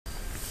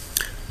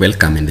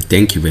Welcome and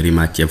thank you very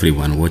much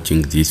everyone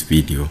watching this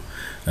video.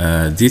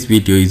 This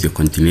video is a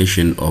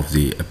continuation of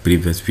the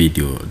previous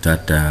video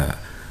that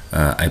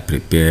I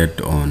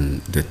prepared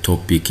on the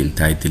topic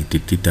entitled the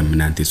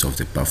determinants of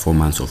the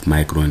performance of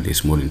micro and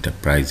small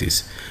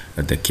enterprises.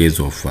 The case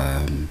of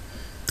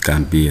it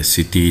can be a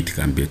city, it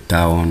can be a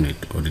town,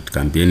 or it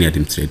can be any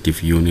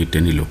administrative unit,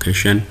 any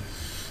location,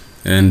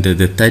 and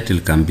the title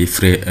can be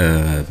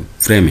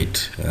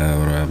framed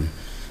or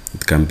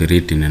it can be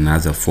written in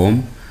another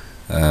form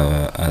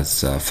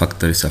as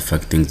factors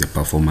affecting the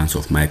performance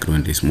of micro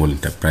and small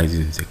enterprises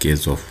in the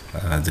case of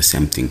the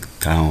same thing,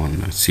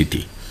 town or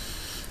city.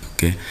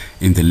 Okay,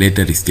 in the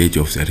later stage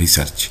of the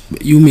research,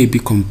 you may be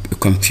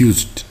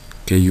confused.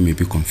 Okay, you may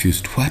be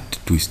confused. What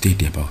to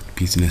study about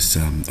business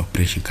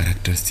operation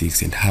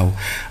characteristics and how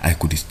I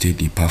could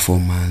study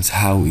performance?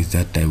 How is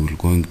that I will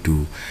going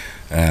to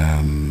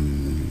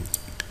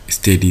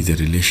study the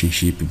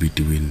relationship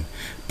between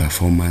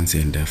performance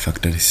and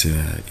factors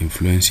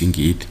influencing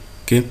it?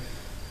 Okay,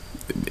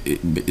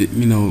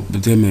 you know,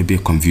 there may be a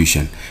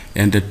confusion,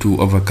 and to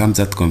overcome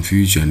that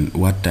confusion,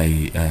 what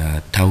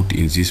I taught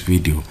in this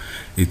video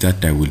is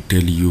that I will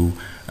tell you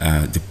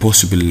the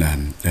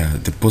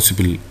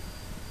possible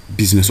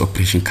business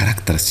operation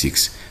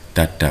characteristics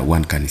that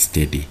one can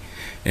study,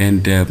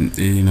 and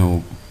you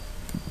know,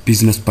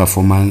 business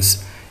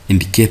performance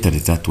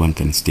indicators that one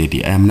can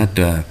study. I am not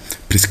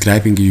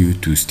prescribing you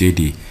to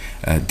study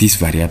this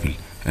variable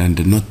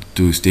and not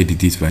to study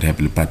this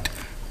variable, but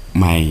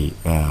my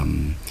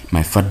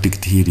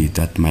verdict here is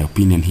that, my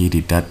opinion here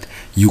is that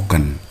you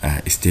can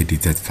study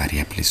that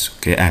variables.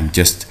 Okay, I'm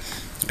just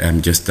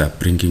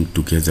bringing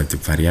together the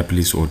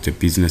variables or the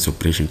business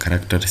operation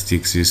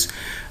characteristics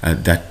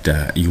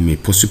that you may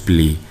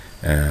possibly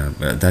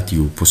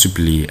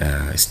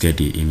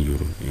study in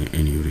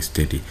your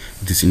study.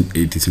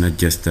 It is not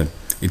just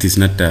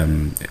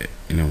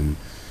you know,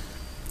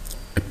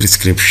 a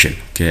prescription.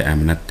 Okay,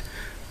 I'm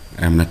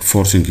not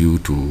forcing you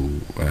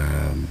to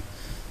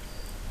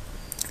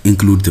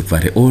include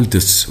all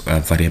these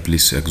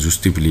variables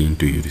exhaustively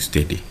into your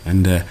study.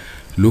 And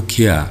look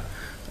here,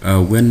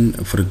 when,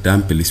 for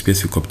example,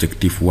 specific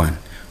objective 1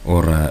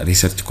 or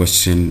research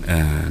question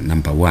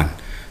number 1,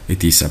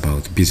 it is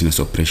about business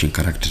operation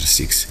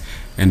characteristics,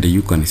 and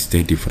you can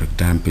study, for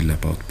example,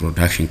 about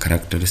production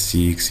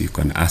characteristics. You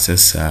can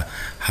assess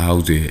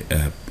how the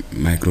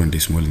micro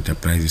and small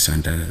enterprises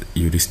under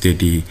your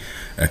study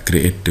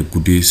create the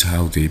goodies,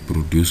 how they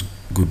produce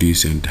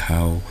goodies, and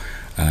how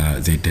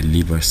they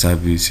deliver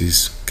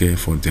services, okay,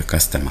 for the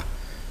customer.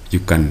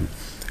 You can,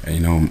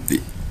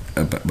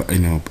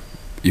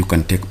 you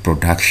can take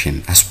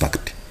production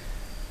aspect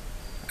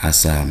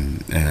as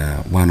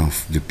one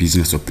of the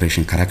business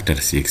operation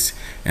characteristics,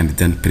 and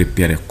then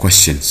prepare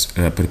questions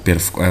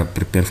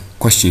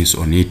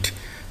on it,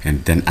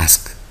 and then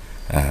ask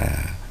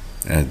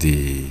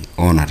the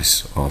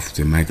owners of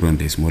the micro and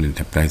the small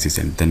enterprises,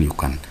 and then you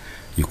can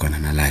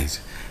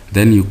analyze.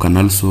 Then you can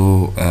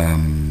also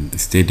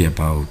study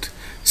about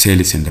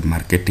sales and the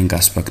marketing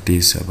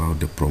aspects, about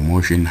the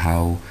promotion,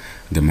 how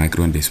the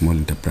micro and the small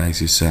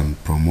enterprises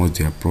promote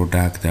their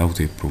product, how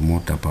they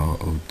promote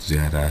about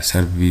their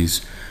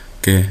service,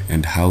 okay,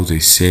 and how they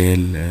sell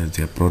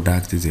their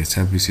products, their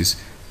services.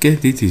 Okay,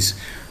 this is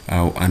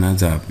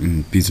another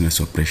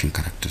business operation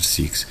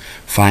characteristics.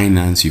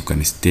 Finance, you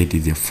can study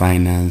the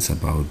finance,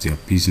 about their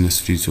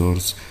business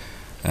resource,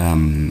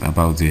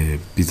 about the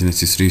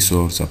business's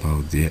resource,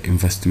 about their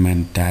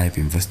investment type,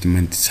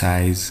 investment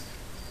size,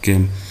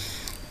 okay,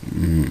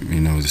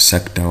 you know, the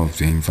sector of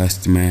the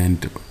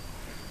investment.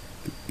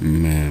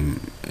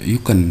 You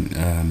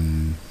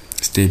can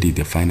study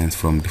the finance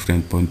from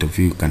different point of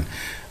view. You can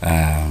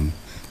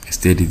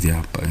study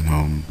their,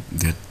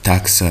 the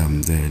tax,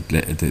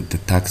 the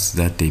tax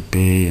that they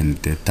pay, and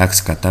the tax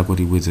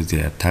category, whether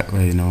they are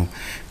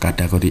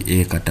category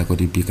A,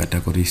 category B,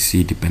 category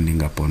C,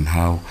 depending upon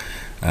how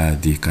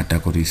the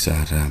categories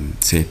are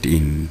set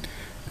in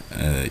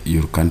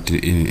your country,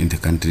 in the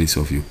countries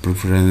of your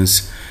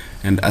preference.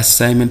 And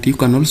assignment, you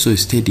can also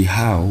study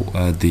how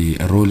the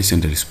roles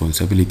and the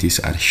responsibilities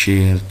are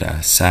shared,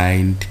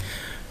 assigned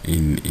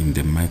in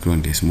the micro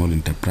and the small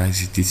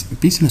enterprises. This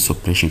business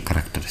operation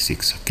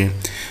characteristics. Okay,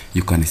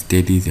 you can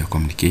study their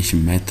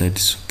communication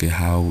methods. Okay,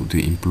 how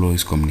the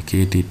employees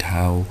communicated,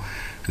 how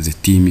the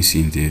team is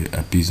in the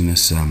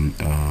business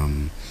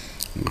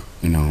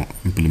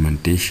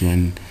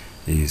implementation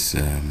is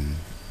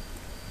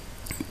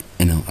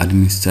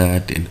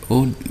administered, and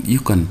all.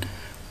 You can,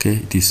 okay,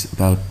 it is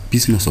about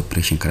business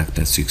operation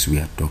characteristics we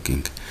are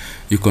talking.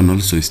 You can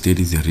also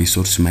study the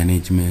resource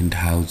management,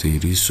 how they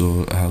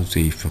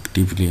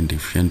effectively and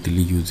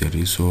efficiently use the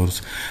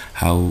resource,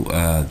 how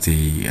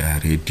they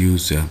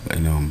reduce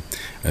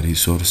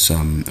resource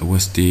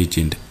wastage,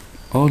 and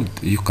all.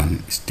 You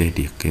can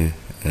study, okay,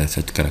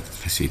 such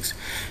characteristics.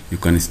 You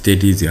can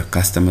study their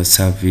customer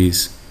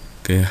service,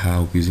 okay,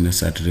 how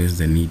business address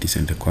the needs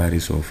and the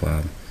queries of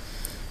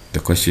the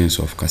questions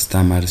of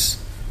customers,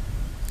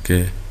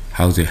 okay,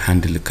 how they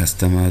handle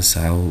customers,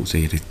 how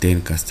they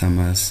retain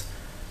customers,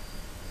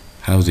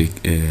 how they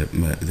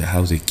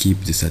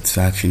keep the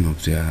satisfaction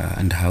of their,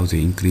 and how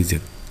they increase the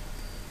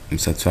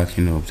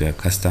satisfaction of their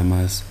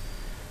customers,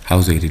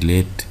 how they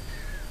relate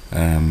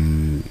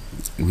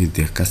with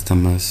their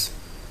customers.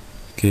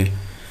 Okay,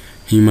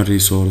 human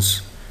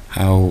resource,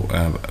 how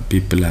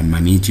people are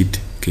managed.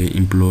 Okay,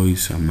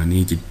 employees are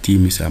managed,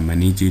 teams are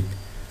managed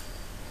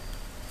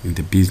in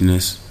the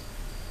business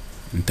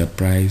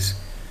enterprise.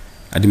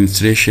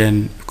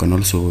 Administration, you can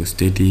also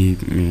study,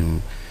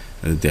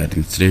 the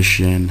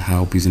administration,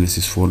 how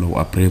businesses follow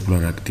up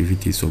regular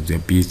activities of their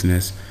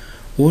business.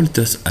 All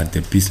those are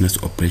the business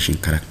operation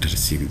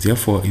characteristics.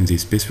 Therefore, in the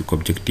specific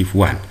objective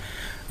 1,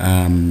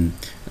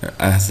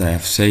 as I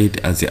have said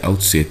at the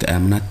outset, I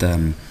am not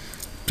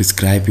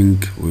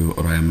prescribing,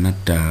 or I am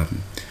not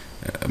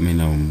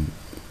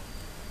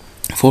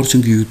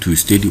forcing you to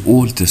study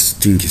all these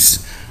things,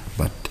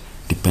 but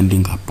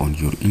depending upon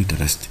your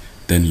interest,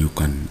 then you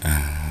can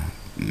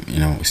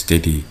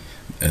study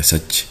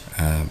such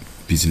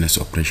business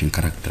operation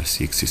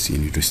characteristics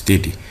in your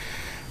study.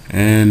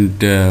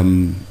 And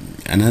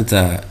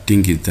another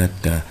thing is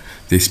that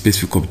the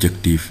specific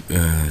objective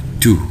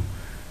 2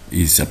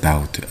 is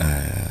about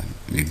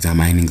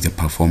examining the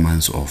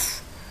performance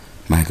of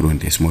micro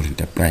and small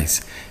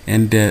enterprise.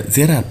 And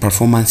there are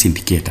performance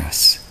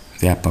indicators.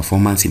 There are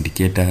performance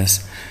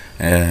indicators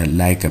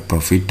like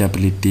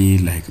profitability,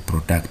 like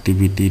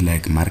productivity,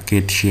 like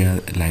market share,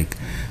 like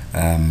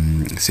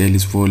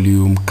sales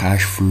volume,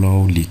 cash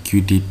flow,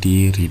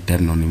 liquidity,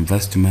 return on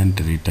investment,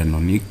 return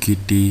on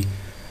equity.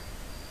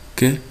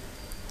 Okay,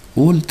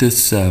 all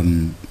this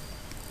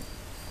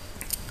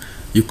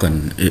you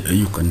can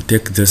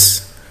take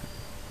this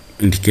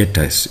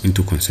indicators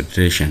into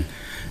consideration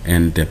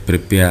and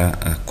prepare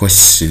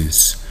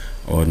questions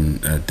on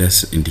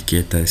these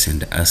indicators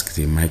and ask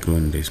the micro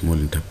and the small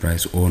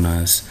enterprise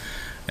owners,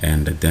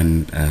 and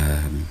then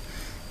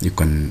you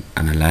can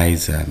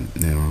analyze,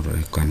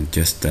 you can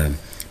just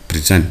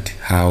present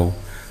how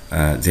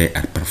they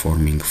are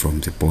performing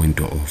from the point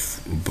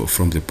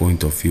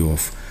of view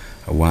of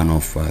one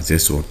of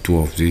this or two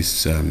of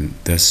these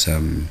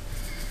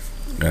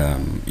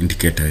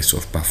indicators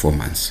of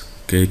performance.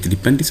 Okay, it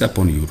depends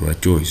upon your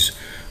choice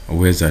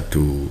whether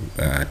to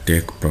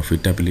take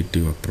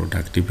profitability or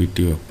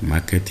productivity or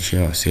market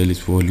share or sales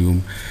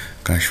volume,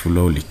 cash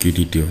flow,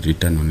 liquidity, or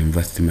return on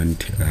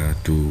investment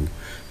to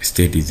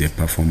study the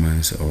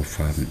performance of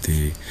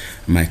the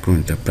micro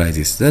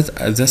enterprises.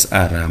 Those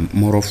are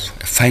more of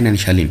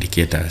financial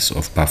indicators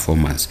of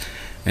performance.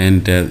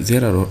 And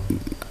there are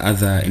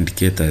other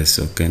indicators,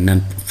 okay,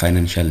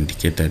 non-financial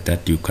indicators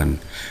that you can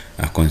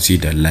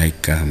consider,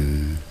 like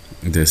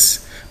this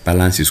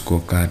balance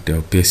scorecard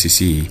or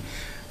PCC.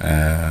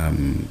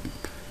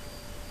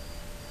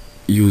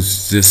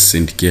 Use these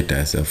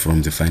indicators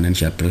from the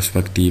financial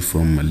perspective,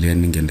 from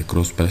learning and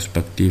growth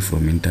perspective,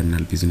 from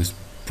internal business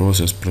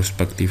process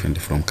perspective,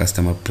 and from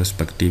customer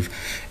perspective.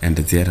 And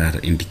there are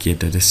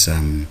indicators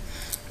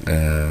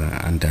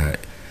under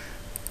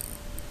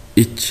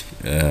each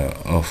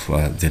of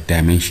the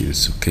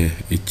dimensions. Okay,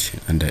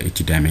 under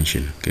each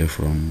dimension. Okay,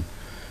 from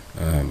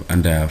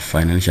under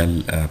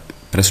financial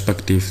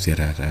perspective,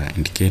 there are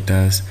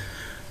indicators.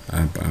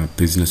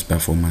 Business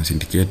performance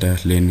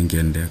indicators, learning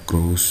and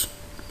growth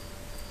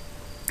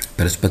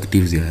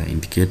perspective, there are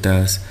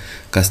indicators.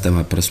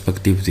 Customer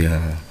perspective, there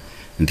are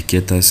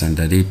indicators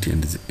under it,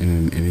 and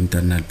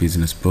internal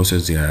business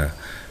process, there are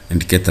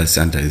indicators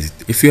under it.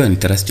 If you are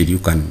interested, you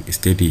can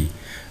study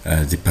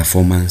the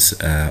performance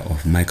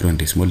of micro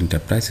and small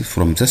enterprises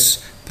from this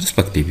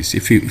perspectives.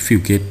 If you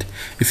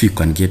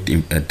can get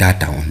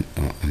data on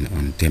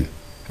them.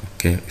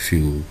 Okay,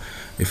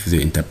 if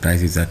the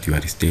enterprises that you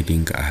are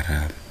studying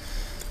are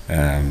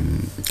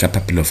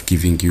capable of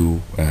giving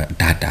you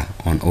data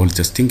on all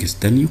these things,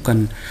 then you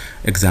can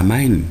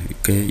examine,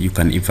 okay, you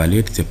can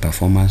evaluate the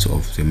performance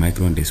of the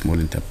micro and the small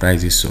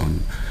enterprises on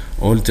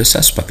all these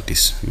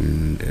aspects.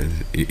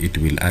 It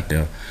will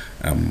add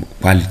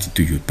quality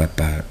to your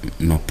paper,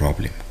 no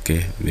problem.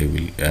 Okay, they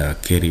will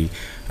carry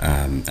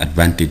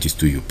advantages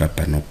to your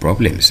paper, no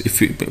problems.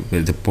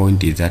 The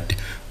point is that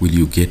will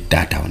you get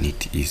data on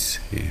it is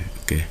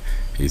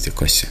the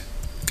question.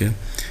 Okay,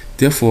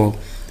 therefore,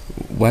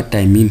 what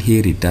I mean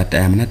here is that I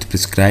am not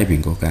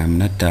prescribing, okay, I am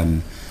not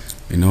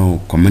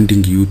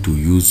commanding you to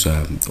use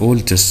all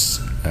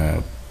this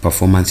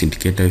performance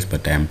indicators,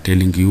 but I am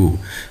telling you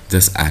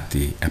these are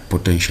the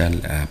potential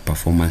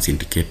performance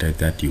indicators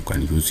that you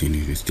can use in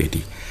your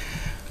study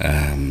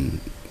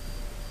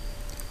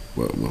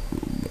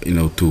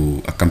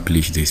to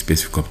accomplish the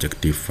specific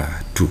objective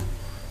 2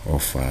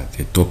 of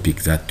the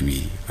topic that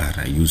we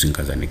are using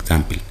as an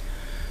example.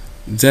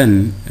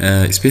 Then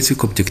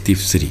specific objective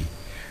 3,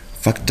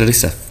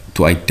 factors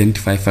to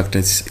identify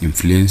factors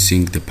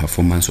influencing the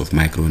performance of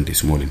micro and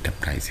small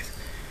enterprises.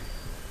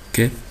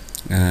 Okay,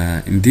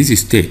 in this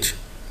stage,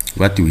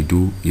 what we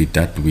do is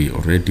that we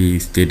already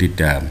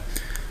studied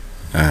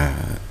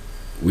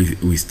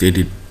we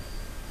studied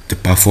the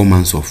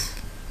performance of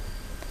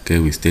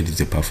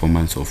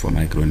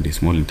micro and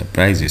small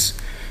enterprises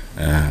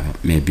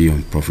maybe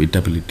on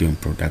profitability, on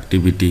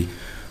productivity.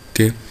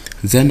 Okay,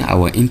 then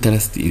our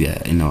interest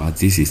at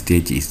this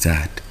stage is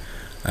that,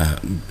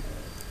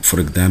 for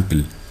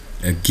example,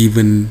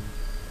 given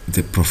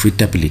the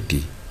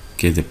profitability,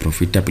 okay, the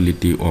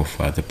profitability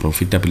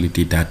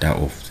data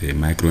of the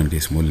micro and the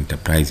small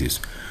enterprises,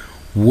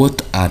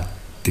 what are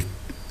the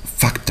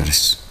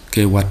factors,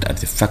 okay, what are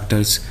the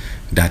factors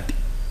that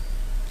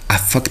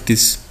affect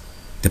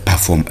the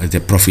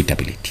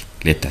profitability,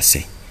 let us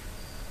say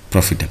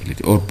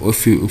profitability, or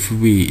if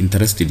we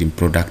interested in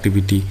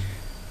productivity,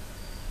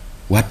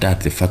 what are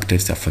the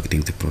factors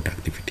affecting the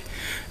productivity?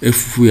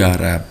 If we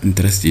are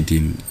interested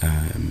in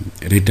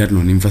return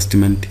on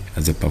investment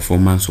as a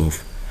performance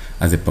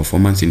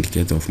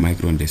indicator of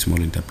micro and the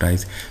small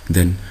enterprise,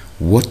 then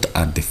what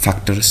are the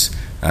factors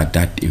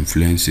that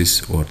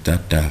influences or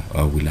that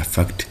will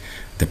affect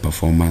the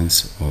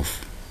performance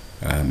of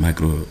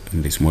micro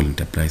and the small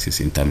enterprises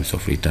in terms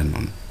of return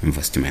on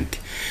investment?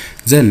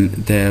 Then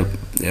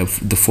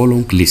the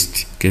following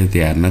list, okay,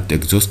 they are not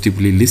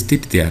exhaustively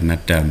listed, they are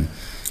not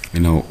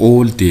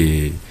all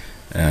the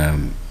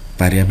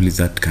variables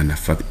that can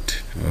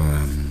affect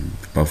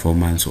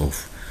performance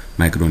of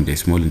micro and the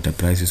small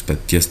enterprises,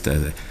 but just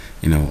I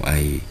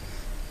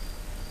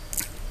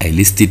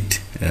listed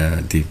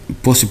the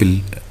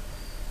possible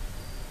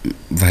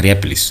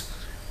variables,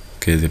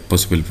 okay, the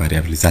possible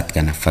variables that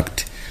can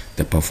affect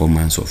the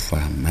performance of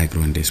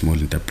micro and the small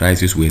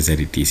enterprises, whether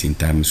it is in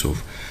terms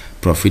of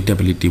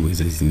profitability,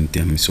 whether it's in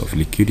terms of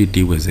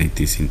liquidity, whether it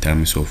is in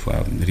terms of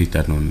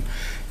return on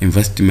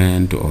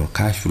investment or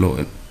cash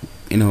flow,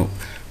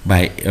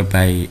 by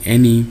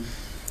any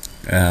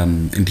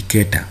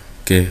indicator,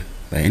 okay,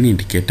 by any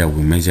indicator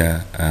we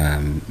measure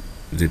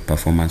the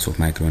performance of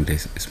micro and the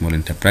small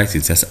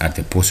enterprises. Just are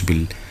the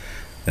possible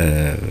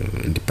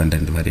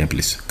independent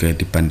variables, okay,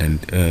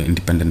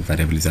 independent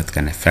variables that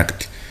can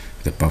affect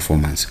the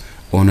performance.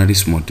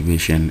 Owner's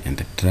motivation and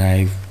the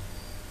drive,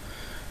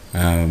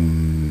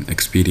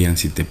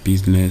 experience in the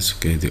business,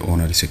 okay, the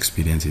owner's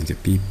experience in the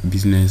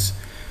business,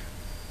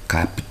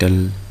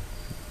 capital,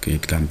 okay,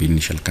 it can be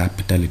initial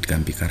capital, it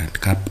can be current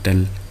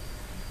capital,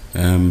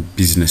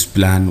 business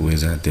plan,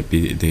 whether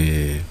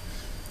the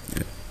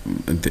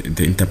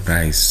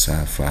enterprise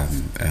have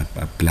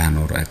a plan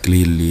or a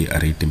clearly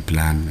written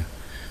plan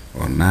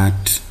or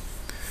not,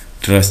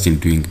 trust in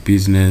doing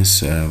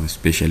business,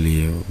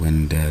 especially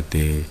when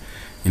the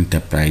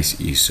enterprise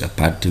is a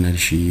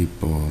partnership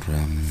or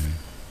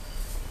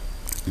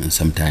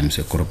sometimes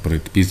a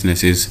corporate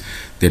businesses.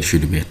 There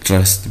should be a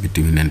trust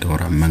between and or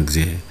among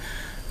the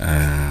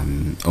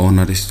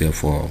owners.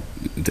 Therefore,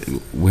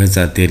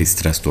 whether there is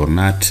trust or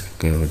not,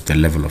 the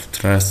level of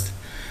trust,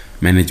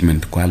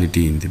 management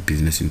quality in the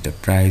business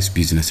enterprise,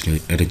 business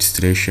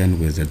registration,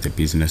 whether the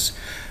business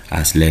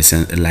has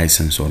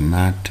license or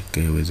not,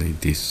 okay, whether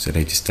it is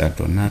registered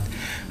or not,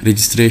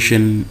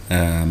 registration,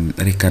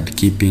 record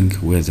keeping,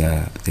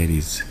 whether there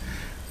is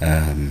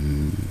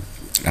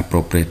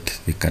appropriate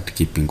record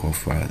keeping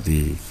of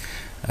the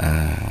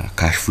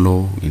cash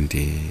flow in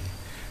the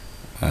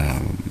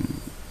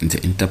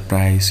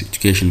enterprise,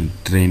 education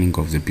training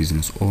of the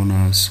business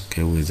owners,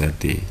 okay, whether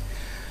the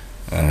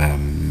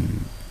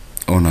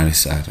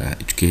owners are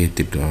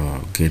educated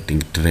or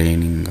getting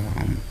training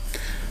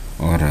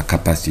or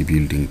capacity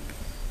building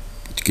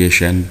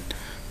education,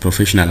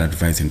 professional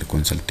advice and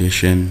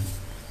consultation,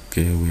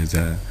 okay,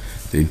 whether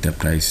the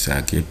enterprise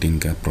are getting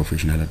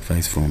professional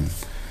advice from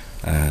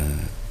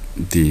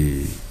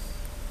the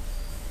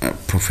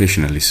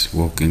professionals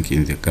working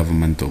in the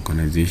government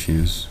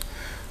organizations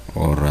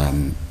or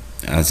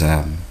as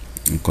a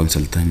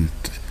consultant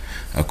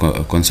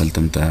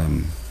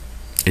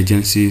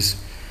agencies,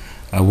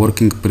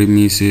 working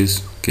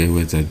premises, okay,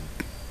 whether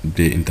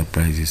the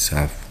enterprises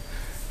have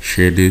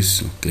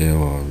sheds, okay,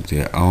 or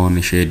their own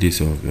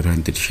sheds or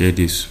rented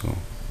sheds,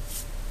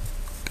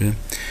 okay,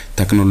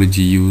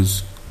 technology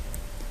use,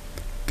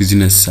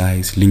 business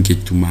size,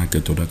 linkage to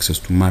market or access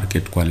to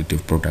market, quality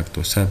of product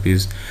or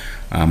service,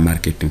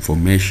 market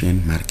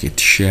information, market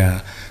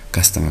share,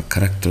 customer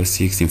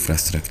characteristics,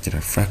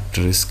 infrastructural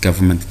factors,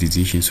 government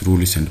decisions,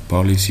 rules and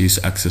policies,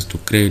 access to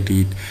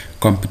credit,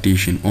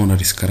 competition,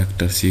 owners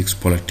characteristics,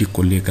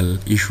 political legal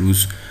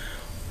issues.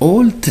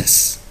 All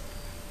this,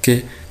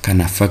 okay,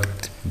 can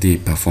affect the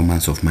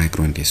performance of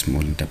micro and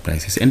small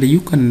enterprises. And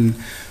you can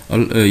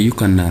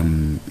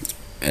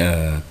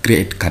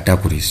create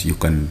categories. You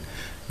can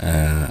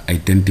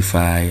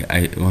identify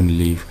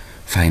only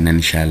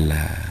financial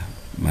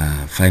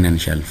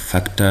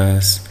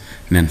factors,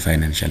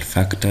 non-financial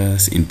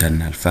factors,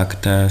 internal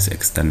factors,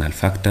 external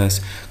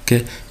factors.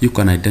 Okay, you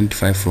can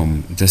identify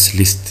from this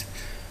list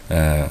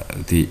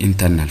the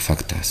internal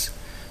factors,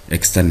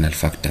 external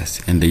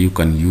factors, and you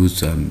can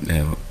use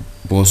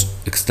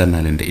both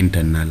external and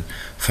internal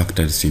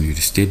factors in your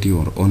study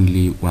or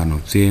only one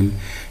of them.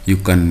 You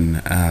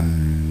can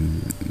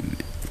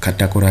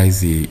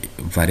categorize the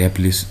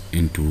variables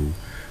into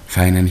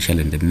financial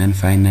and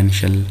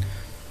non-financial,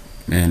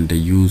 and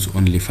use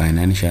only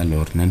financial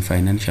or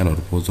non-financial or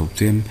both of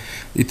them.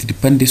 It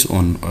depends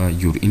on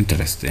your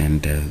interest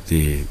and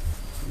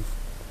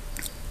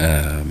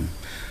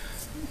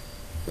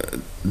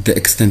the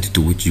extent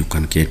to which you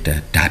can get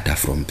data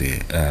from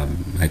the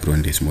micro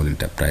and small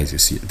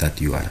enterprises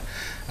that you are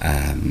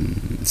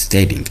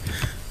studying.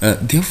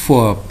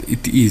 Therefore,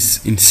 it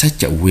is in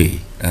such a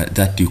way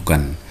that you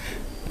can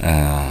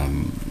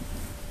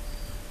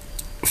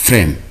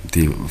frame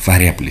the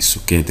variables,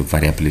 okay, the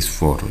variables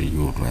for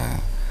your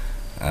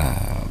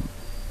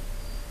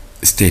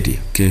study,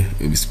 okay,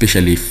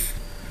 especially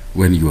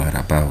when you are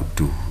about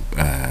to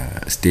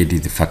study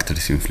the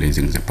factors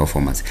influencing the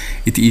performance.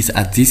 It is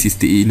at this is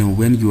the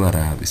when you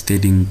are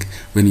studying,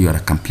 when you are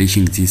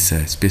accomplishing this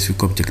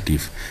specific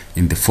objective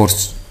in the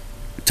fourth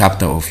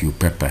chapter of your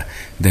paper,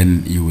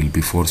 then you will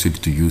be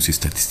forced to use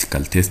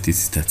statistical tests,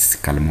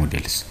 statistical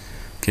models,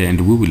 okay,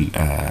 and we will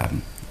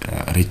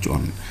reach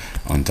on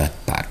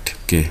that part.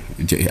 Okay,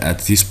 at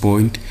this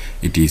point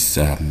it is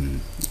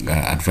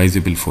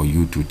advisable for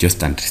you to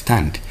just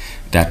understand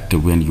that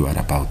when you are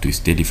about to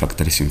study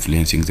factors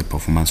influencing the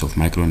performance of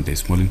micro and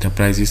small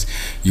enterprises,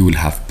 you will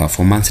have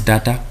performance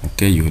data.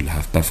 Okay, you will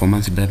have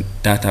performance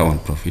data on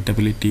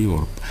profitability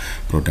or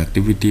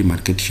productivity,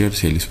 market share,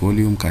 sales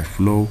volume, cash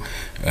flow,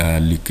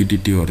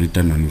 liquidity, or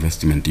return on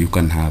investment. You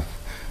can have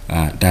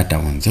data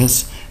on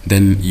this.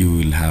 Then you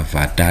will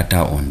have data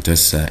on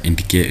this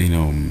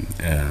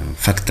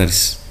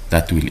factors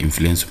that will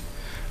influence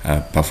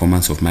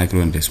performance of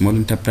micro and small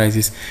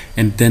enterprises,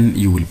 and then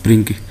you will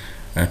bring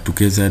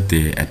together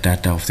the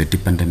data of the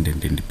dependent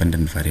and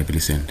independent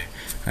variables and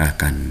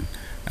can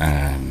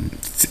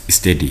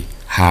study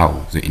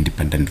how the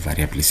independent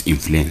variables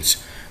influence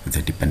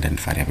the dependent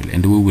variable,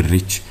 and we will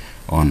reach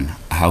on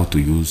how to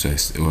use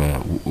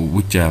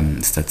which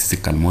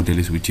statistical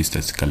models, which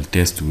statistical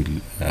test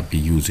will be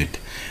used.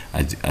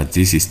 At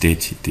this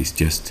stage, it is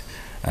just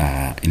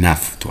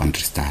enough to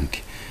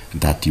understand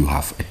that you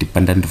have a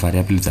dependent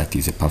variable that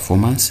is a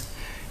performance,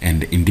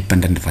 and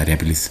independent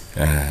variables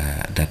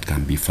that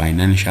can be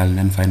financial,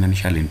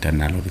 non-financial,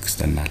 internal or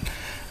external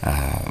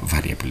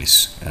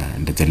variables.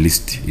 And the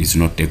list is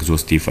not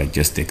exhaustive. I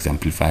just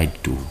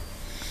exemplified to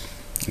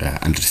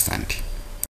understand.